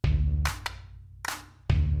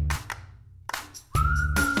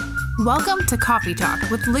Welcome to Coffee Talk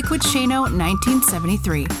with Liquid Shano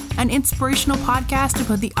 1973, an inspirational podcast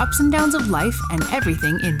about the ups and downs of life and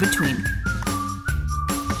everything in between.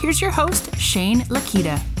 Here's your host, Shane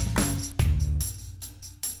Lakita.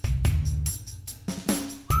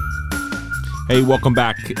 Hey, welcome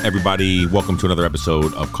back, everybody. Welcome to another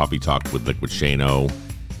episode of Coffee Talk with Liquid Shano.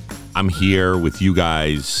 I'm here with you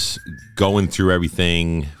guys, going through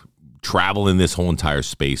everything, traveling this whole entire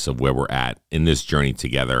space of where we're at in this journey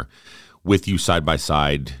together with you side by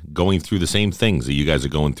side, going through the same things that you guys are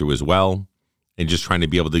going through as well, and just trying to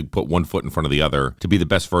be able to put one foot in front of the other to be the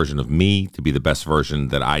best version of me, to be the best version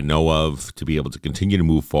that I know of, to be able to continue to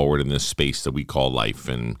move forward in this space that we call life.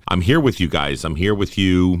 And I'm here with you guys. I'm here with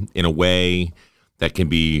you in a way that can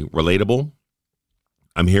be relatable.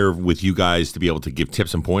 I'm here with you guys to be able to give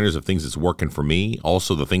tips and pointers of things that's working for me,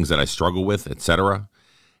 also the things that I struggle with, etc.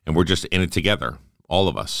 And we're just in it together, all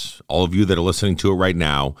of us. All of you that are listening to it right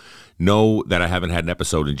now know that I haven't had an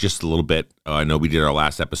episode in just a little bit. I know we did our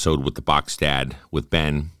last episode with the Box Dad with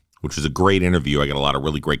Ben, which was a great interview. I got a lot of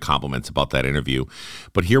really great compliments about that interview.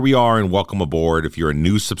 But here we are, and welcome aboard. If you're a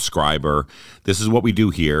new subscriber, this is what we do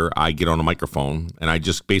here. I get on a microphone, and I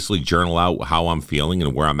just basically journal out how I'm feeling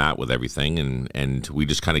and where I'm at with everything. And we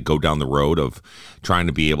just kind of go down the road of trying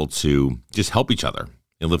to be able to just help each other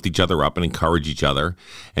and lift each other up and encourage each other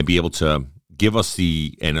and be able to give us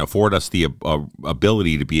and afford us the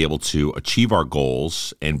ability to be able to achieve our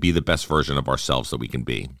goals and be the best version of ourselves that we can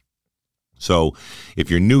be. So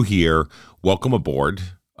if you're new here, welcome aboard.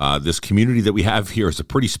 This community that we have here is a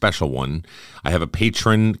pretty special one. I have a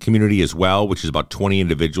patron community as well, which is about 20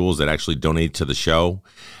 individuals that actually donate to the show.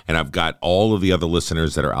 And I've got all of the other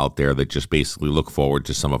listeners that are out there that just basically look forward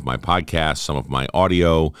to some of my podcasts, some of my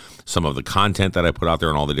audio, some of the content that I put out there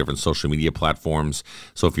on all the different social media platforms.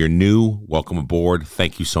 So if you're new, welcome aboard.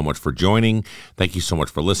 Thank you so much for joining. Thank you so much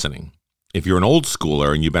for listening. If you're an old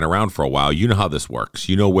schooler and you've been around for a while, you know how this works.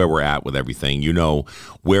 You know where we're at with everything. You know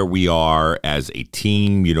where we are as a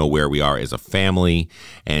team. You know where we are as a family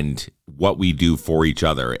and what we do for each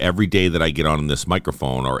other. Every day that I get on this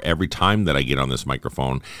microphone or every time that I get on this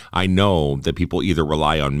microphone, I know that people either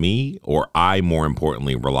rely on me or I, more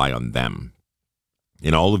importantly, rely on them.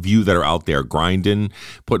 And all of you that are out there grinding,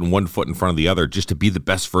 putting one foot in front of the other just to be the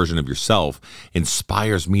best version of yourself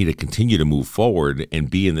inspires me to continue to move forward and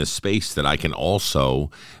be in this space that I can also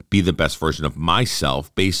be the best version of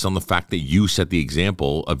myself based on the fact that you set the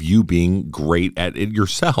example of you being great at it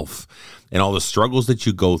yourself. And all the struggles that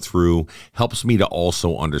you go through helps me to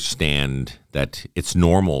also understand that it's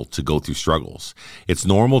normal to go through struggles. It's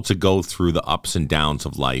normal to go through the ups and downs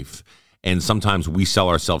of life. And sometimes we sell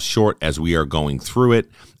ourselves short as we are going through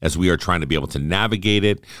it, as we are trying to be able to navigate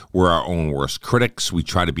it. We're our own worst critics. We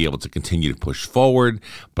try to be able to continue to push forward,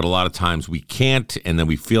 but a lot of times we can't, and then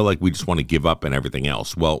we feel like we just want to give up and everything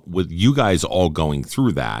else. Well, with you guys all going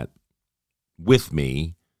through that with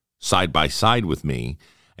me, side by side with me,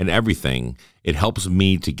 and everything, it helps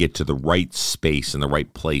me to get to the right space and the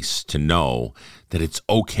right place to know that it's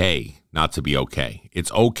okay not to be okay.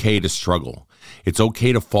 It's okay to struggle. It's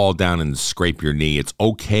okay to fall down and scrape your knee. It's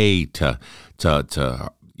okay to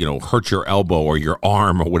hurt your elbow or your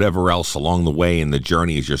arm or whatever else along the way in the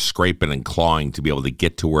journey as you're scraping and clawing to be able to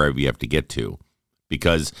get to wherever you have to get to.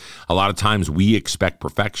 Because a lot of times we expect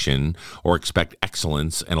perfection or expect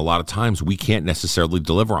excellence, and a lot of times we can't necessarily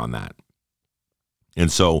deliver on that. And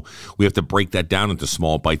so we have to break that down into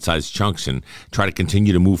small bite-sized chunks and try to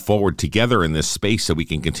continue to move forward together in this space so we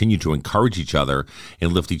can continue to encourage each other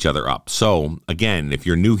and lift each other up. So again, if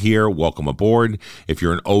you're new here, welcome aboard. If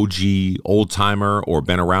you're an OG, old-timer, or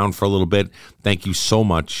been around for a little bit, thank you so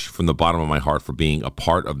much from the bottom of my heart for being a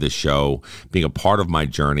part of this show, being a part of my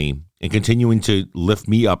journey, and continuing to lift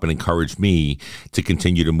me up and encourage me to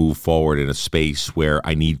continue to move forward in a space where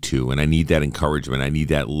I need to, and I need that encouragement. I need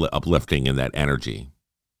that uplifting and that energy.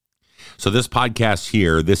 So this podcast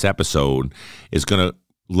here, this episode, is going to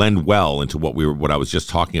lend well into what I was just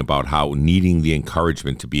talking about, how needing the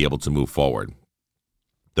encouragement to be able to move forward.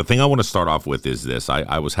 The thing I want to start off with is this.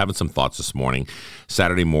 I was having some thoughts this morning,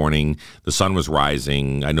 Saturday morning. The sun was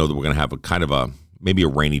rising. I know that we're going to have maybe a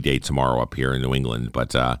rainy day tomorrow up here in New England,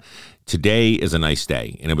 but today is a nice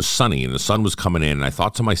day, and it was sunny, and the sun was coming in, and I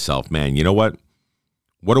thought to myself, man, you know what?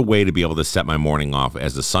 What a way to be able to set my morning off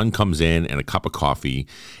as the sun comes in and a cup of coffee.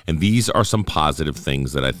 And these are some positive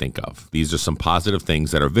things that I think of. These are some positive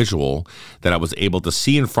things that are visual that I was able to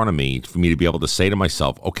see in front of me for me to be able to say to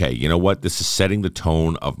myself, okay, you know what? This is setting the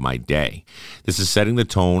tone of my day. This is setting the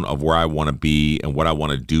tone of where I want to be and what I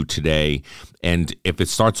want to do today. And if it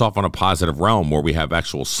starts off on a positive realm where we have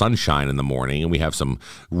actual sunshine in the morning and we have some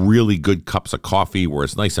really good cups of coffee where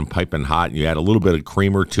it's nice and piping hot and you add a little bit of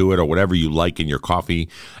creamer to it or whatever you like in your coffee,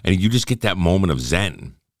 and you just get that moment of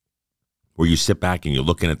zen where you sit back and you're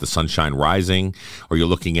looking at the sunshine rising, or you're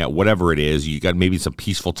looking at whatever it is. You got maybe some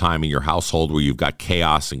peaceful time in your household where you've got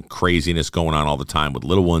chaos and craziness going on all the time with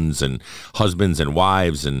little ones and husbands and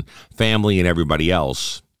wives and family and everybody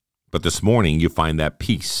else. But this morning you find that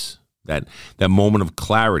peace, that moment of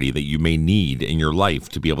clarity that you may need in your life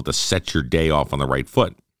to be able to set your day off on the right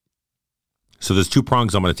foot. So there's two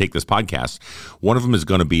prongs I'm going to take this podcast. One of them is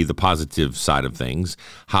going to be the positive side of things.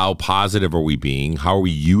 How positive are we being? How are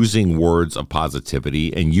we using words of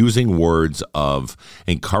positivity and using words of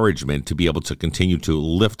encouragement to be able to continue to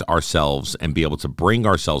lift ourselves and be able to bring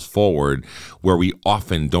ourselves forward where we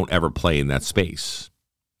often don't ever play in that space?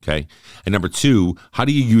 Okay. And number two, how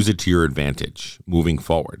do you use it to your advantage moving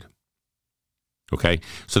forward? Okay,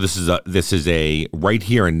 so this is a right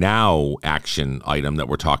here and now action item that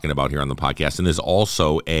we're talking about here on the podcast. And there's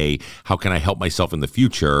also a how can I help myself in the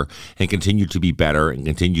future and continue to be better and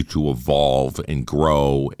continue to evolve and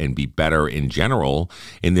grow and be better in general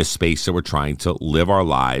in this space that we're trying to live our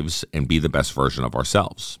lives and be the best version of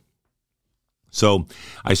ourselves. So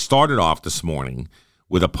I started off this morning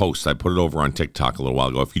with a post. I put it over on TikTok a little while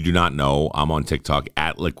ago. If you do not know, I'm on TikTok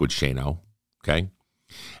at Liquid Shano, okay?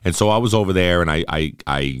 And so I was over there and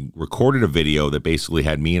I recorded a video that basically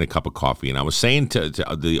had me and a cup of coffee. And I was saying to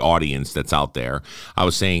the audience that's out there, I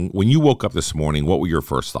was saying, when you woke up this morning, what were your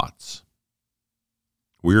first thoughts?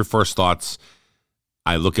 Were your first thoughts,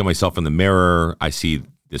 I look at myself in the mirror, I see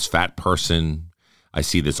this fat person, I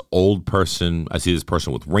see this old person, I see this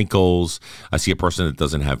person with wrinkles, I see a person that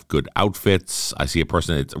doesn't have good outfits, I see a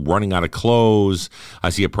person that's running out of clothes, I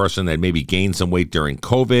see a person that maybe gained some weight during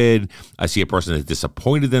COVID, I see a person that's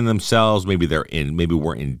disappointed in themselves, maybe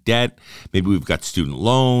we're in debt, maybe we've got student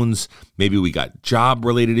loans, maybe we got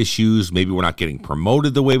job-related issues, maybe we're not getting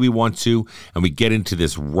promoted the way we want to, and we get into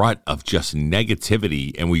this rut of just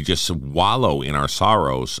negativity and we just wallow in our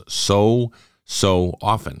sorrows so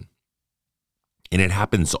often. And it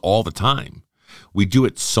happens all the time. We do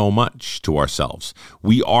it so much to ourselves.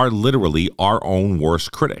 We are literally our own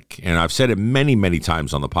worst critic. And I've said it many, many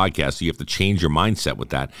times on the podcast, so you have to change your mindset with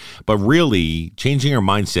that. But really, changing your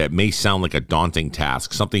mindset may sound like a daunting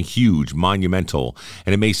task, something huge, monumental.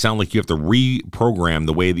 And it may sound like you have to reprogram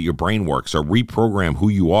the way that your brain works or reprogram who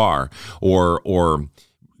you are or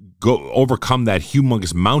go overcome that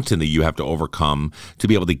humongous mountain that you have to overcome to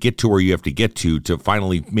be able to get to where you have to get to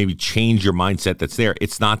finally maybe change your mindset that's there.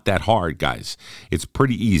 It's not that hard, guys. It's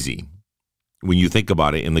pretty easy when you think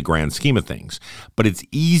about it in the grand scheme of things. But it's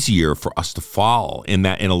easier for us to fall in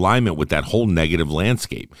alignment with that whole negative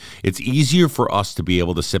landscape. It's easier for us to be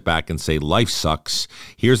able to sit back and say, life sucks.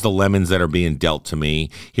 Here's the lemons that are being dealt to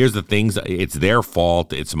me. Here's the things. It's their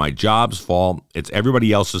fault. It's my job's fault. It's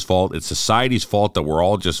everybody else's fault. It's society's fault that we're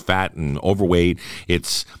all just fat and overweight.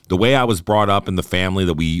 It's the way I was brought up in the family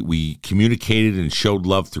that we communicated and showed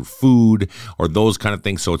love through food or those kind of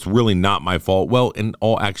things. So it's really not my fault. Well, in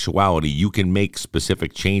all actuality, you can make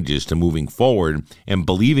specific changes to moving forward and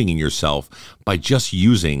believing in yourself by just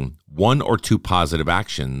using one or two positive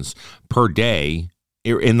actions per day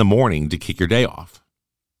in the morning to kick your day off.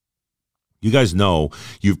 You guys know,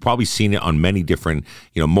 you've probably seen it on many different,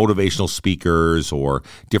 motivational speakers or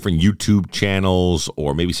different YouTube channels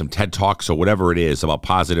or maybe some TED Talks or whatever it is about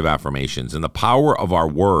positive affirmations and the power of our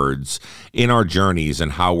words in our journeys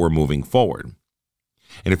and how we're moving forward.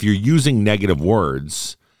 And if you're using negative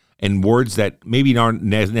words, and words that maybe aren't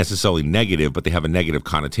necessarily negative, but they have a negative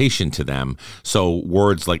connotation to them. So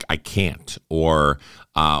words like I can't, or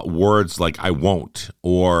words like I won't,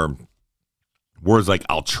 or words like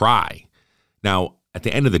I'll try. Now, at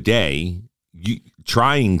the end of the day,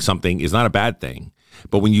 trying something is not a bad thing.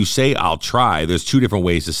 But when you say I'll try, there's two different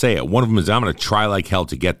ways to say it. One of them is I'm going to try like hell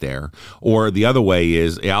to get there. Or the other way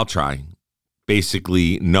is I'll try.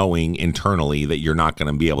 Basically knowing internally that you're not going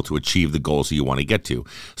to be able to achieve the goals that you want to get to.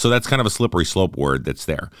 So that's kind of a slippery slope word that's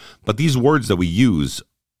there. But these words that we use,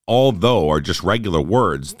 although are just regular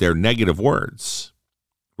words, they're negative words,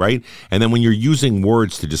 right? And then when you're using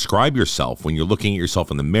words to describe yourself, when you're looking at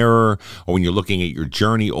yourself in the mirror or when you're looking at your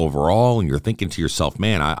journey overall and you're thinking to yourself,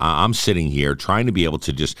 man, I'm sitting here trying to be able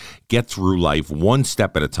to just get through life one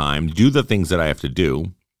step at a time, do the things that I have to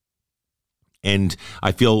do. And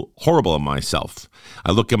I feel horrible of myself.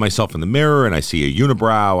 I look at myself in the mirror and I see a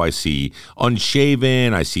unibrow. I see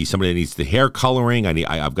unshaven. I see somebody that needs the hair coloring.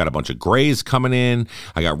 I've got a bunch of grays coming in.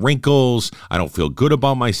 I got wrinkles. I don't feel good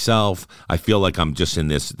about myself. I feel like I'm just in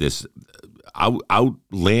this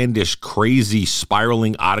outlandish, crazy,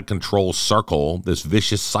 spiraling, out of control circle, this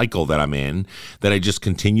vicious cycle that I'm in, that I just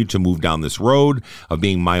continue to move down this road of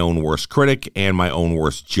being my own worst critic and my own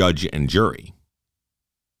worst judge and jury.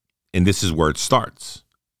 And this is where it starts.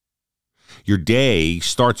 Your day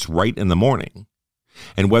starts right in the morning.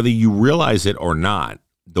 And whether you realize it or not,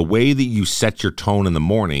 the way that you set your tone in the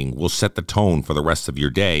morning will set the tone for the rest of your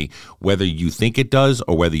day. Whether you think it does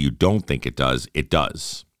or whether you don't think it does, it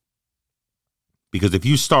does. Because if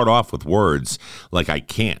you start off with words like I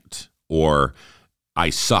can't, or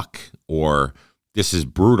I suck, or this is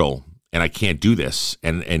brutal and I can't do this,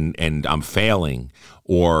 and I'm failing,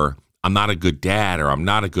 or I'm not a good dad, or I'm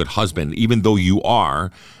not a good husband, even though you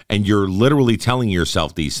are, and you're literally telling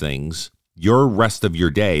yourself these things, the rest of your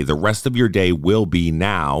day will be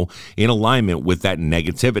now in alignment with that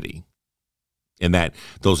negativity and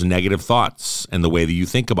those negative thoughts and the way that you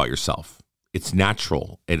think about yourself. It's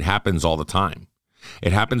natural. It happens all the time.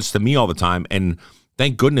 It happens to me all the time. And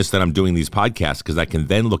thank goodness that I'm doing these podcasts, because I can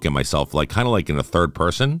then look at myself kind of like in a third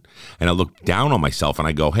person, and I look down on myself and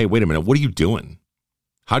I go, hey, wait a minute, what are you doing?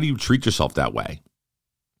 How do you treat yourself that way?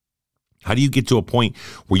 How do you get to a point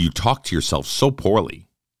where you talk to yourself so poorly,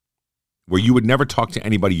 where you would never talk to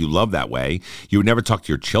anybody you love that way? You would never talk to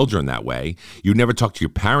your children that way. You would never talk to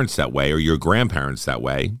your parents that way or your grandparents that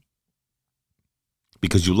way,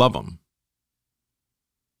 because you love them.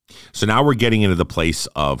 So now we're getting into the place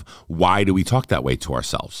of, why do we talk that way to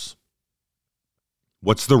ourselves?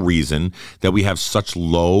 What's the reason that we have such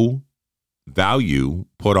low value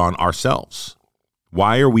put on ourselves?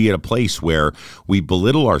 Why are we at a place where we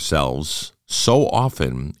belittle ourselves so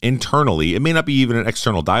often internally? It may not be even an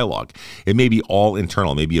external dialogue. It may be all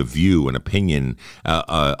internal, maybe a view, an opinion,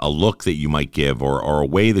 a look that you might give, or a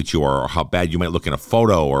way that you are, or how bad you might look in a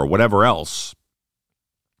photo, or whatever else.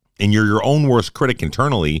 And you're your own worst critic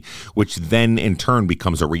internally, which then in turn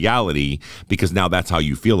becomes a reality, because now that's how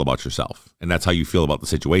you feel about yourself. And that's how you feel about the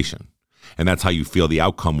situation. And that's how you feel the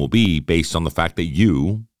outcome will be, based on the fact that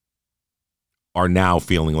you are now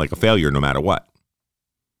feeling like a failure no matter what.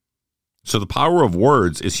 So the power of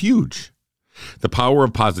words is huge. The power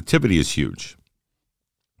of positivity is huge.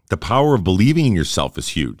 The power of believing in yourself is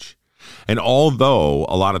huge. And although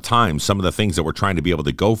a lot of times some of the things that we're trying to be able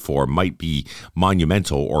to go for might be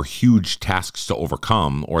monumental or huge tasks to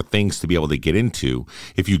overcome or things to be able to get into,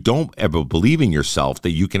 if you don't ever believe in yourself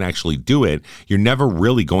that you can actually do it, you're never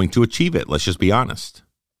really going to achieve it. Let's just be honest.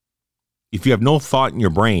 If you have no thought in your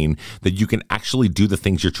brain that you can actually do the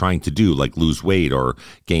things you're trying to do, like lose weight or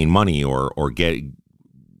gain money or get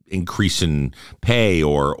increase in pay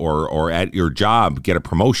or at your job get a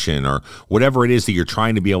promotion or whatever it is that you're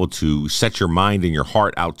trying to be able to set your mind and your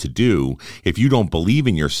heart out to do, if you don't believe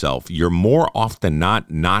in yourself, you're more often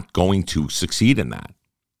not going to succeed in that,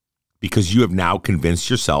 because you have now convinced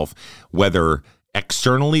yourself, whether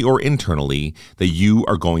externally or internally, that you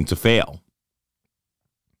are going to fail.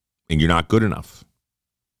 And you're not good enough.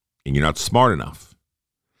 And you're not smart enough.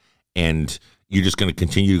 And you're just going to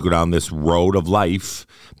continue to go down this road of life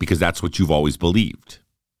because that's what you've always believed.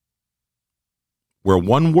 Where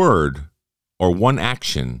one word or one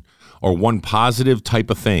action or one positive type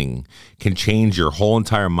of thing can change your whole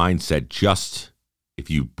entire mindset, just if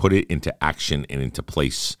you put it into action and into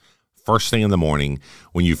place first thing in the morning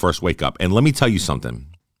when you first wake up. And let me tell you something.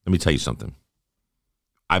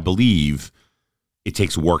 I believe it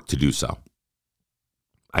takes work to do so.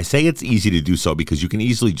 I say it's easy to do so because you can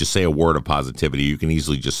easily just say a word of positivity. You can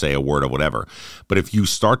easily just say a word of whatever. But if you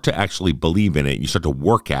start to actually believe in it, you start to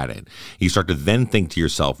work at it, you start to then think to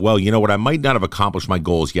yourself, well, you know what? I might not have accomplished my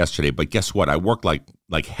goals yesterday, but guess what? I worked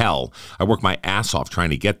like hell. I worked my ass off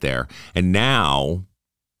trying to get there. And now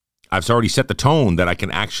I've already set the tone that I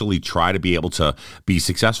can actually try to be able to be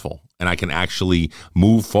successful. And I can actually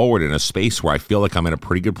move forward in a space where I feel like I'm in a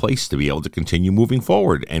pretty good place to be able to continue moving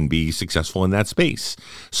forward and be successful in that space.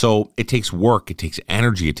 So it takes work, it takes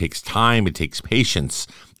energy, it takes time, it takes patience,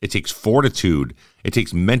 it takes fortitude, it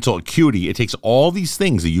takes mental acuity, it takes all these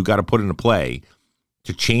things that you got to put into play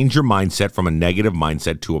to change your mindset from a negative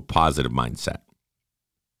mindset to a positive mindset.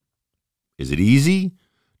 Is it easy?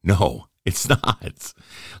 No, it's not.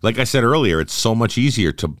 Like I said earlier, it's so much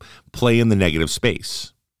easier to play in the negative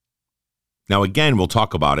space. Now, again, we'll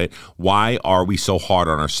talk about it. Why are we so hard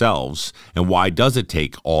on ourselves? And why does it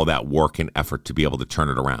take all that work and effort to be able to turn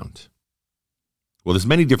it around? Well, there's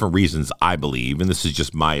many different reasons, I believe, and this is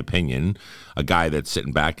just my opinion, a guy that's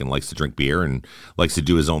sitting back and likes to drink beer and likes to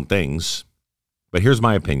do his own things. But here's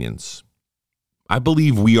my opinions. I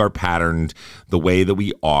believe we are patterned the way that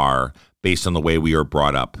we are based on the way we are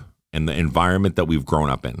brought up and the environment that we've grown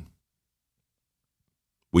up in.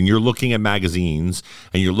 When you're looking at magazines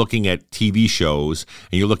and you're looking at TV shows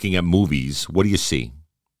and you're looking at movies, what do you see?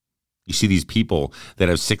 You see these people that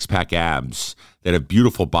have six-pack abs, that have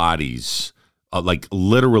beautiful bodies, like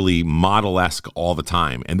literally model-esque all the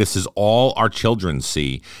time. And this is all our children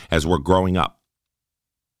see as we're growing up.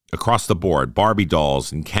 Across the board, Barbie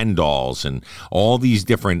dolls and Ken dolls and all these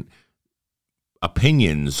different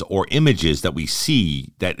opinions or images that we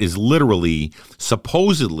see that is literally,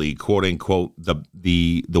 supposedly, quote unquote,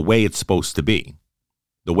 the way it's supposed to be.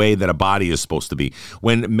 The way that a body is supposed to be.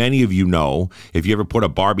 When many of you know, if you ever put a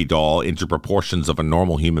Barbie doll into proportions of a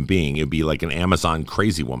normal human being, it'd be like an Amazon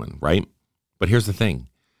crazy woman, right? But here's the thing.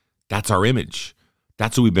 That's our image.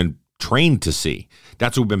 That's what we've been trained to see.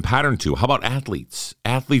 That's what we've been patterned to. How about athletes?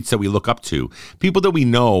 Athletes that we look up to. People that we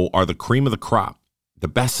know are the cream of the crop, the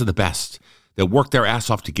best of the best, that work their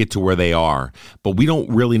ass off to get to where they are. But we don't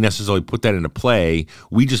really necessarily put that into play.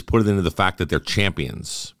 We just put it into the fact that they're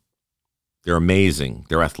champions. They're amazing.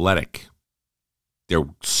 They're athletic. They're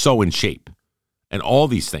so in shape. And all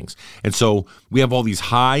these things. And so we have all these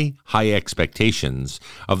high expectations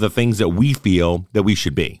of the things that we feel that we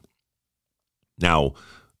should be. Now,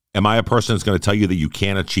 am I a person that's going to tell you that you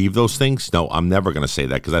can't achieve those things? No, I'm never going to say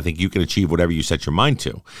that because I think you can achieve whatever you set your mind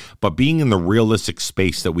to. But being in the realistic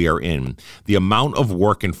space that we are in, the amount of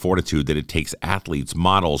work and fortitude that it takes athletes,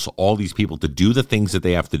 models, all these people to do the things that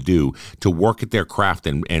they have to do, to work at their craft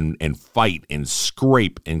and fight and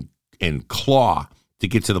scrape and claw to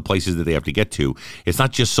get to the places that they have to get to. It's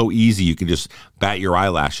not just so easy you can just bat your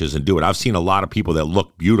eyelashes and do it. I've seen a lot of people that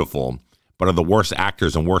look beautiful, but are the worst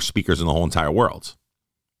actors and worst speakers in the whole entire world.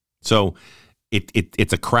 So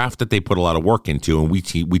it's a craft that they put a lot of work into, and we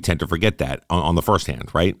tend to forget that on the first hand,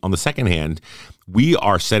 right? On the second hand, we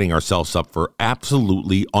are setting ourselves up for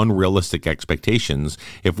absolutely unrealistic expectations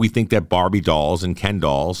if we think that Barbie dolls and Ken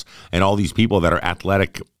dolls and all these people that are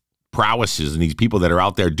athletic prowesses and these people that are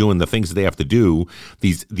out there doing the things that they have to do,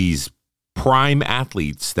 these prime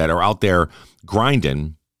athletes that are out there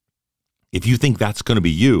grinding, if you think that's going to be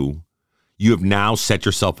you have now set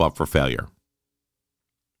yourself up for failure.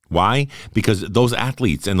 Why? Because those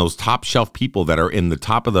athletes and those top shelf people that are in the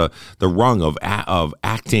top of the rung of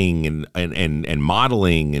acting and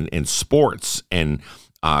modeling and sports and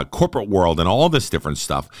corporate world and all this different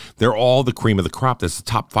stuff, they're all the cream of the crop. That's the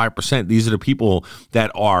top 5%. These are the people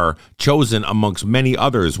that are chosen amongst many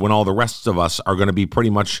others when all the rest of us are going to be pretty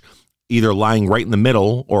much either lying right in the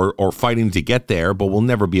middle or fighting to get there, but we'll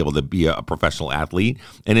never be able to be a professional athlete.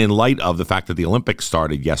 And in light of the fact that the Olympics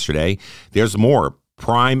started yesterday, there's more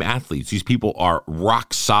prime athletes. These people are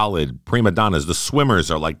rock solid prima donnas. The swimmers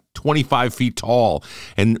are like 25 feet tall,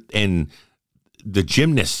 and the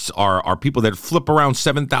gymnasts are people that flip around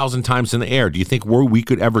 7,000 times in the air. Do you think we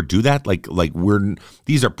could ever do that?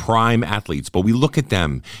 These are prime athletes, but we look at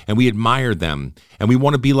them and we admire them and we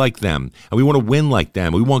want to be like them and we want to win like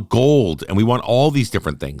them. We want gold and we want all these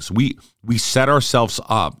different things. We set ourselves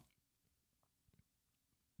up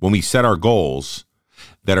when we set our goals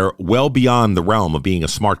that are well beyond the realm of being a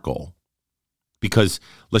SMART goal. Because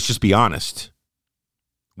let's just be honest.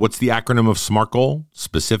 What's the acronym of SMART goal?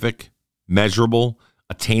 Specific, measurable,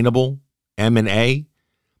 attainable, M&A.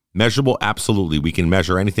 Measurable, absolutely. We can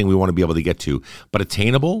measure anything we want to be able to get to. But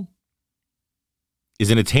attainable? Is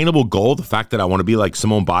an attainable goal the fact that I want to be like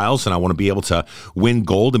Simone Biles and I want to be able to win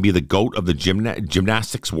gold and be the GOAT of the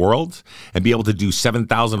gymnastics world and be able to do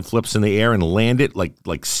 7,000 flips in the air and land it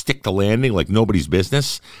like stick the landing like nobody's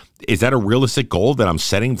business? Is that a realistic goal that I'm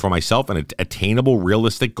setting for myself, an attainable,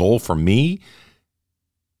 realistic goal for me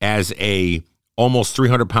as a almost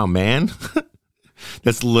 300-pound man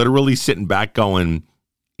that's literally sitting back going,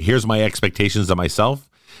 here's my expectations of myself?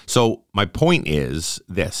 So my point is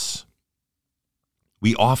this.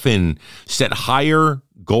 We often set higher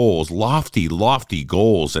goals, lofty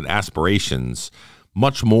goals and aspirations,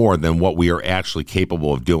 much more than what we are actually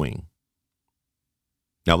capable of doing.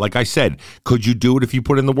 Now, like I said, could you do it if you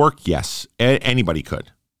put in the work? Yes, anybody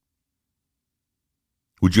could.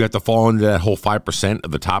 Would you have to fall into that whole 5% of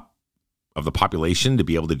the top of the population to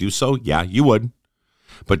be able to do so? Yeah, you would.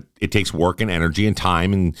 But it takes work and energy and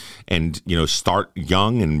time and start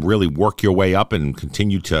young and really work your way up and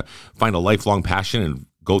continue to find a lifelong passion and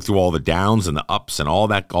go through all the downs and the ups and all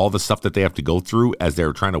the stuff that they have to go through as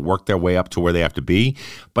they're trying to work their way up to where they have to be.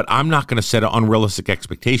 But I'm not going to set an unrealistic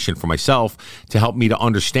expectation for myself to help me to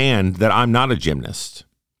understand that I'm not a gymnast.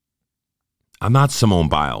 I'm not Simone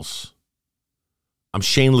Biles. I'm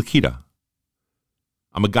Shane Lakita.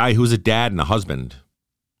 I'm a guy who's a dad and a husband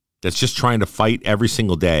that's just trying to fight every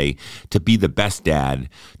single day to be the best dad,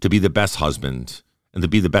 to be the best husband, and to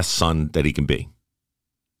be the best son that he can be.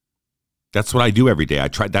 That's what I do every day.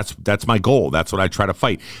 That's my goal. That's what I try to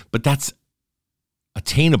fight. But that's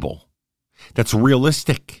attainable. That's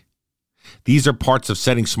realistic. These are parts of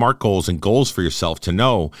setting SMART goals and goals for yourself to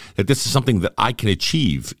know that this is something that I can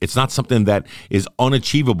achieve. It's not something that is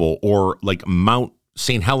unachievable or like Mount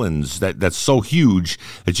St. Helens that's so huge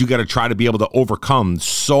that you got to try to be able to overcome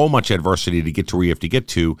so much adversity to get to where you have to get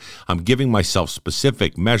to. I'm giving myself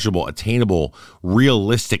specific, measurable, attainable,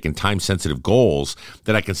 realistic, and time-sensitive goals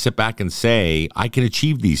that I can sit back and say, I can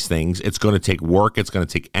achieve these things. It's going to take work. It's going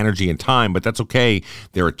to take energy and time, but that's okay.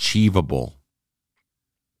 They're achievable.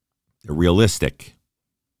 They're realistic.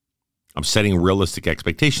 I'm setting realistic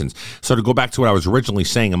expectations. So to go back to what I was originally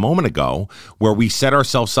saying a moment ago, where we set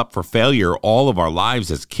ourselves up for failure all of our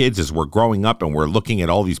lives as kids, as we're growing up and we're looking at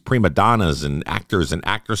all these prima donnas and actors and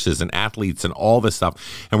actresses and athletes and all this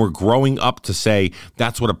stuff, and we're growing up to say,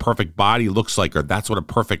 that's what a perfect body looks like, or that's what a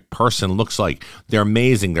perfect person looks like. They're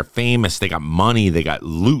amazing. They're famous. They got money. They got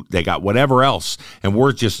loot. They got whatever else. And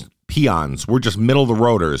we're just peons. We're just middle of the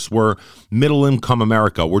roaders. We're middle income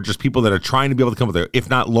America. We're just people that are trying to be able to come with there, if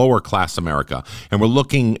not lower class America. And we're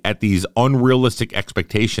looking at these unrealistic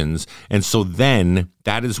expectations. And so then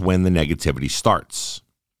that is when the negativity starts.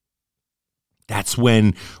 That's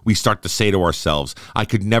when we start to say to ourselves, I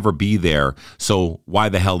could never be there, so why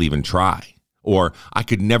the hell even try? Or I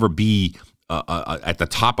could never be at the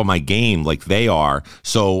top of my game like they are,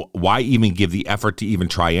 so why even give the effort to even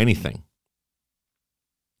try anything?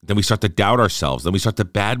 Then we start to doubt ourselves. Then we start to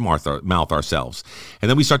badmouth ourselves. And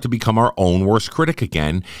then we start to become our own worst critic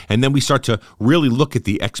again. And then we start to really look at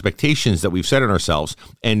the expectations that we've set on ourselves.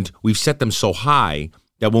 And we've set them so high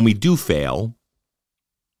that when we do fail,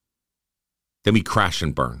 then we crash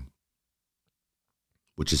and burn,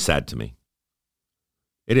 which is sad to me.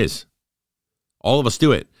 It is. All of us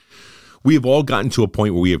do it. We have all gotten to a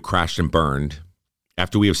point where we have crashed and burned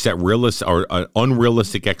after we have set realistic or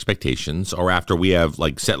unrealistic expectations, or after we have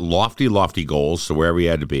set lofty goals to where we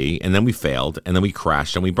had to be, and then we failed, and then we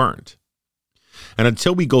crashed and we burned. And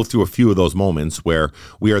until we go through a few of those moments where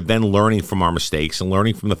we are then learning from our mistakes and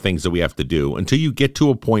learning from the things that we have to do, until you get to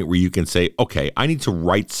a point where you can say, okay, I need to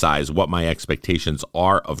right size what my expectations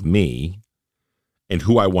are of me and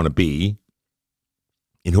who I want to be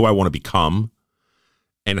and who I want to become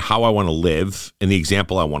and how I want to live and the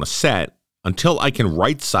example I want to set, until I can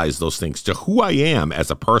right-size those things to who I am as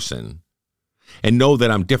a person and know that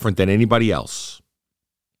I'm different than anybody else.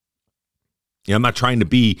 I'm not trying to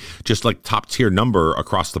be just like top-tier number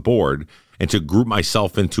across the board and to group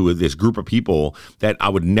myself into this group of people that I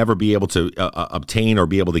would never be able to obtain or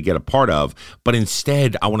be able to get a part of, but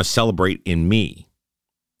instead I want to celebrate in me.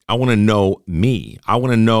 I want to know me. I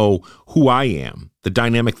want to know who I am, the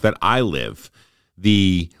dynamic that I live,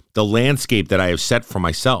 the landscape that I have set for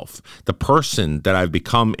myself, the person that I've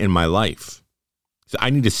become in my life. So I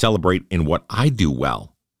need to celebrate in what I do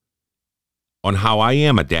well, on how I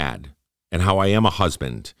am a dad and how I am a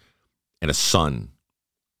husband and a son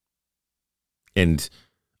and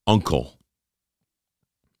uncle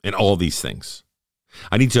and all these things.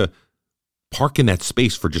 I need to park in that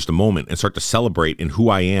space for just a moment and start to celebrate in who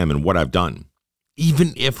I am and what I've done.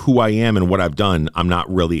 Even if who I am and what I've done, I'm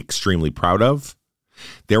not really extremely proud of.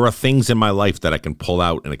 There are things in my life that I can pull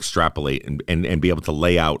out and extrapolate and be able to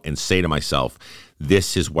lay out and say to myself,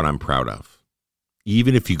 this is what I'm proud of.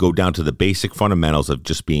 Even if you go down to the basic fundamentals of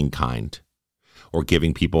just being kind or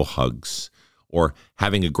giving people hugs or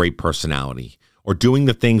having a great personality or doing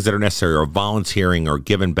the things that are necessary or volunteering or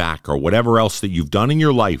giving back or whatever else that you've done in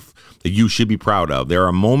your life that you should be proud of. There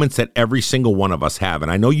are moments that every single one of us have.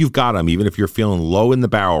 And I know you've got them, even if you're feeling low in the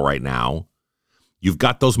barrel right now. You've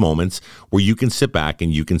got those moments where you can sit back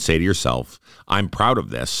and you can say to yourself, I'm proud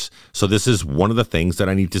of this. So this is one of the things that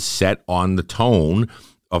I need to set on the tone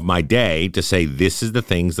of my day to say, this is the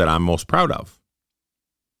things that I'm most proud of.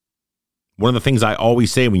 One of the things I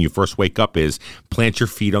always say when you first wake up is plant your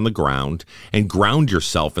feet on the ground and ground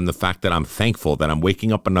yourself in the fact that I'm thankful that I'm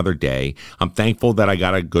waking up another day. I'm thankful that I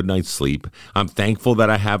got a good night's sleep. I'm thankful that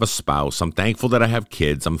I have a spouse. I'm thankful that I have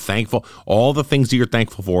kids. I'm thankful. All the things that you're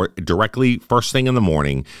thankful for directly first thing in the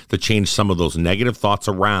morning to change some of those negative thoughts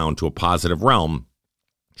around to a positive realm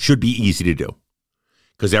should be easy to do.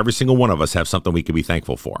 Because every single one of us have something we can be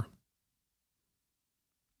thankful for.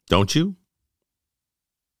 Don't you?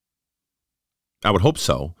 I would hope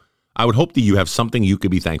so. I would hope that you have something you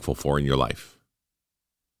could be thankful for in your life.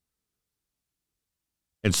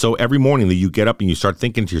 And so every morning that you get up and you start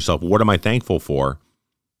thinking to yourself, what am I thankful for?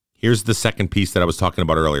 Here's the second piece that I was talking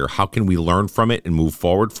about earlier. How can we learn from it and move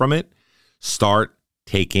forward from it? Start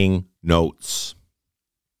taking notes.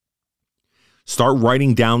 Start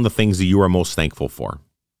writing down the things that you are most thankful for.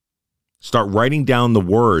 Start writing down the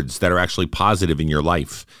words that are actually positive in your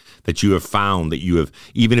life, that you have found, that you have,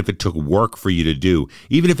 even if it took work for you to do,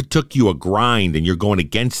 even if it took you a grind and you're going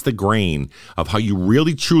against the grain of how you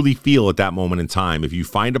really truly feel at that moment in time. If you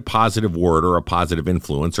find a positive word or a positive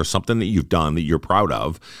influence or something that you've done that you're proud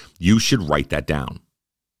of, you should write that down.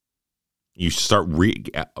 You should start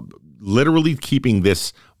literally keeping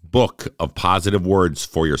this book of positive words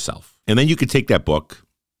for yourself. And then you can take that book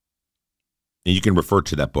and you can refer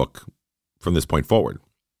to that book from this point forward.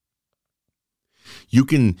 You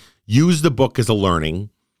can use the book as a learning,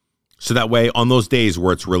 so that way on those days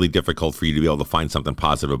where it's really difficult for you to be able to find something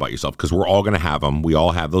positive about yourself, because we're all going to have them. We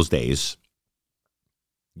all have those days.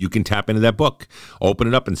 You can tap into that book, open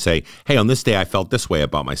it up and say, hey, on this day I felt this way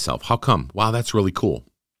about myself. How come? Wow, that's really cool.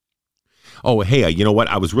 Oh, hey, you know what?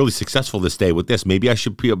 I was really successful this day with this. Maybe I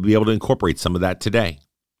should be able to incorporate some of that today.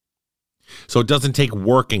 So it doesn't take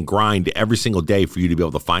work and grind every single day for you to be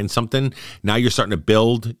able to find something. Now you're starting to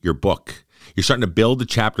build your book. You're starting to build the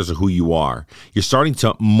chapters of who you are. You're starting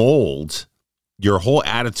to mold your whole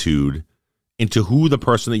attitude into who the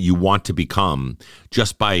person that you want to become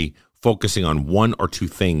just by focusing on one or two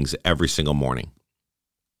things every single morning.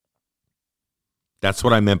 That's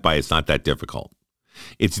what I meant by it's not that difficult.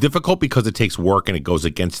 It's difficult because it takes work and it goes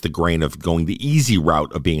against the grain of going the easy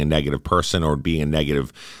route of being a negative person or being a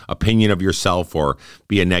negative opinion of yourself or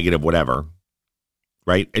be a negative whatever,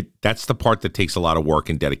 right? That's the part that takes a lot of work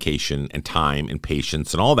and dedication and time and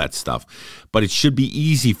patience and all that stuff. But it should be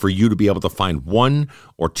easy for you to be able to find one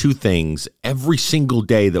or two things every single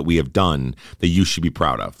day that we have done that you should be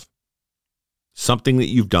proud of. Something that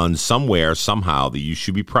you've done somewhere, somehow, that you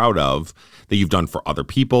should be proud of, that you've done for other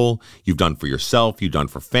people, you've done for yourself, you've done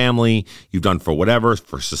for family, you've done for whatever,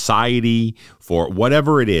 for society, for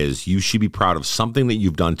whatever it is, you should be proud of something that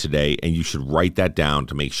you've done today, and you should write that down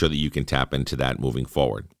to make sure that you can tap into that moving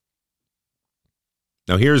forward.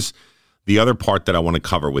 Now, here's the other part that I want to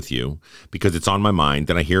cover with you, because it's on my mind,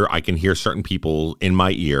 and I can hear certain people in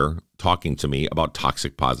my ear talking to me about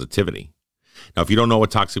toxic positivity. Now, if you don't know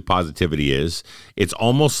what toxic positivity is, it's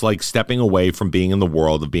almost like stepping away from being in the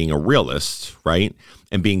world of being a realist, right?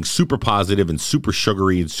 And being super positive and super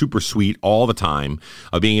sugary and super sweet all the time,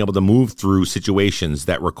 of being able to move through situations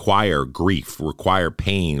that require grief, require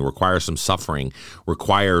pain, require some suffering,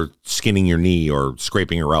 require skinning your knee or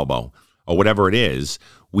scraping your elbow or whatever it is.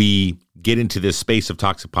 We get into this space of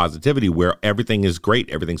toxic positivity where everything is great,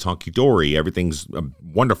 everything's honky-dory, everything's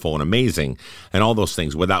wonderful and amazing, and all those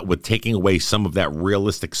things, with taking away some of that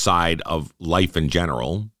realistic side of life in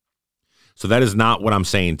general. So that is not what I'm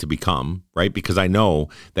saying to become, right? Because I know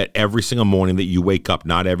that every single morning that you wake up,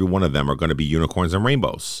 not every one of them are going to be unicorns and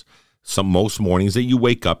rainbows. Most mornings that you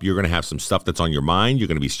wake up, you're going to have some stuff that's on your mind. You're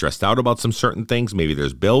going to be stressed out about some certain things. Maybe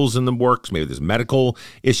there's bills in the works. Maybe there's medical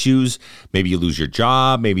issues. Maybe you lose your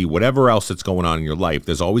job. Maybe whatever else that's going on in your life.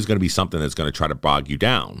 There's always going to be something that's going to try to bog you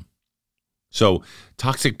down. So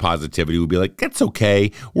toxic positivity would be like, that's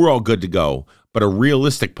okay. We're all good to go. But a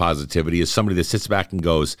realistic positivity is somebody that sits back and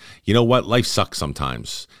goes, you know what? Life sucks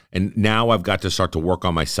sometimes. And now I've got to start to work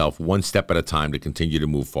on myself one step at a time to continue to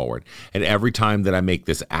move forward. And every time that I make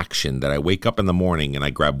this action, that I wake up in the morning and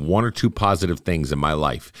I grab one or two positive things in my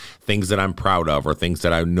life, things that I'm proud of or things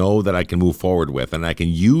that I know that I can move forward with and I can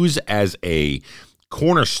use as a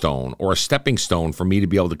cornerstone or a stepping stone for me to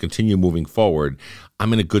be able to continue moving forward,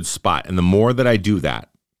 I'm in a good spot. And the more that I do that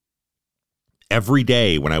every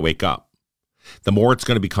day when I wake up, the more it's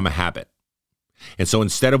going to become a habit. And so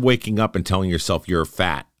instead of waking up and telling yourself you're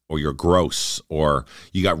fat or you're gross or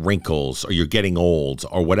you got wrinkles or you're getting old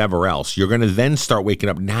or whatever else, you're going to then start waking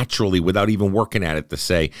up naturally without even working at it to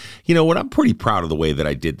say, you know what, I'm pretty proud of the way that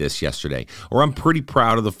I did this yesterday. Or I'm pretty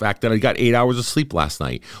proud of the fact that I got 8 hours of sleep last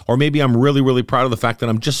night. Or maybe I'm really, really proud of the fact that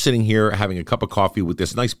I'm just sitting here having a cup of coffee with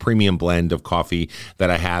this nice premium blend of coffee that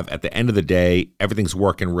I have. At the end of the day, everything's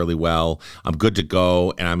working really well. I'm good to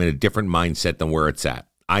go, and I'm in a different mindset than where it's at.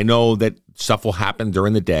 I know that stuff will happen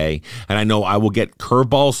during the day, and I know I will get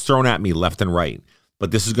curveballs thrown at me left and right.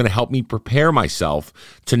 But this is going to help me prepare myself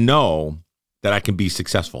to know that I can be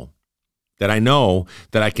successful, that I know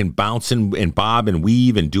that I can bounce and bob and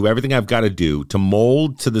weave and do everything I've got to do to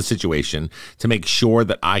mold to the situation to make sure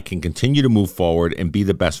that I can continue to move forward and be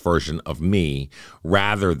the best version of me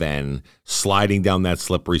rather than sliding down that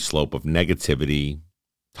slippery slope of negativity,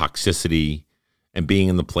 toxicity, and being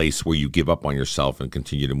in the place where you give up on yourself and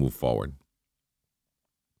continue to move forward.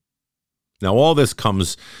 Now, all this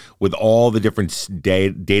comes with all the different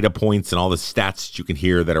data points and all the stats that you can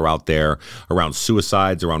hear that are out there around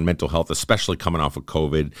suicides, around mental health, especially coming off of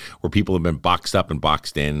COVID, where people have been boxed up and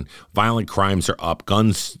boxed in. Violent crimes are up,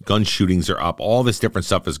 gun shootings are up, all this different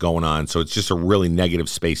stuff is going on. So it's just a really negative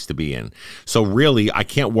space to be in. So really, I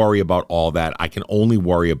can't worry about all that. I can only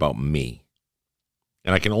worry about me.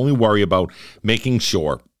 And I can only worry about making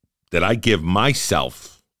sure that I give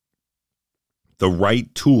myself the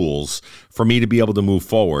right tools for me to be able to move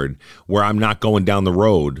forward where I'm not going down the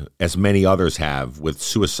road as many others have with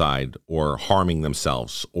suicide or harming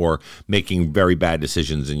themselves or making very bad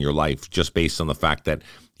decisions in your life just based on the fact that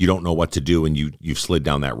you don't know what to do and you've slid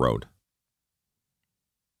down that road.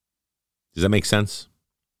 Does that make sense?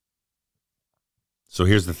 So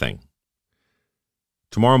here's the thing.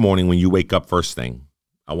 Tomorrow morning when you wake up first thing,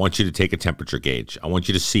 I want you to take a temperature gauge. I want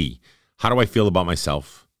you to see, how do I feel about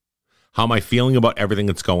myself? How am I feeling about everything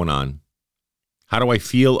that's going on? How do I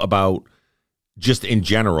feel about just in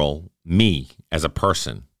general, me as a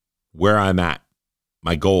person, where I'm at,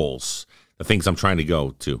 my goals, the things I'm trying to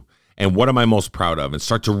go to, and what am I most proud of? And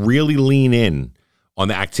start to really lean in on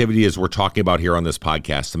the activity as we're talking about here on this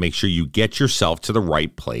podcast to make sure you get yourself to the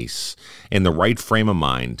right place in the right frame of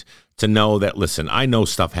mind to know that, listen, I know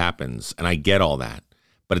stuff happens and I get all that.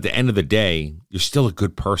 But at the end of the day, you're still a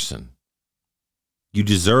good person. You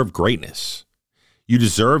deserve greatness. You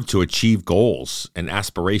deserve to achieve goals and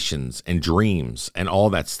aspirations and dreams and all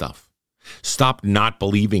that stuff. Stop not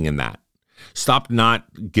believing in that. Stop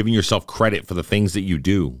not giving yourself credit for the things that you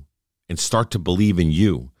do and start to believe in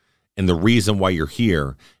you and the reason why you're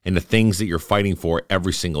here and the things that you're fighting for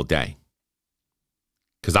every single day.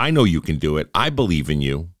 Because I know you can do it. I believe in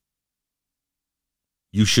you.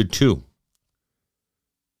 You should too.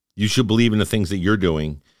 You should believe in the things that you're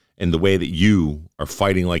doing and the way that you are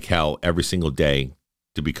fighting like hell every single day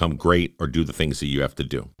to become great or do the things that you have to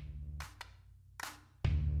do.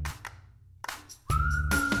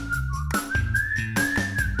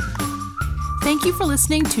 Thank you for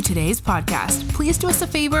listening to today's podcast. Please do us a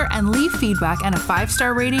favor and leave feedback and a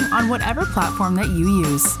 5-star rating on whatever platform that you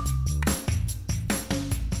use.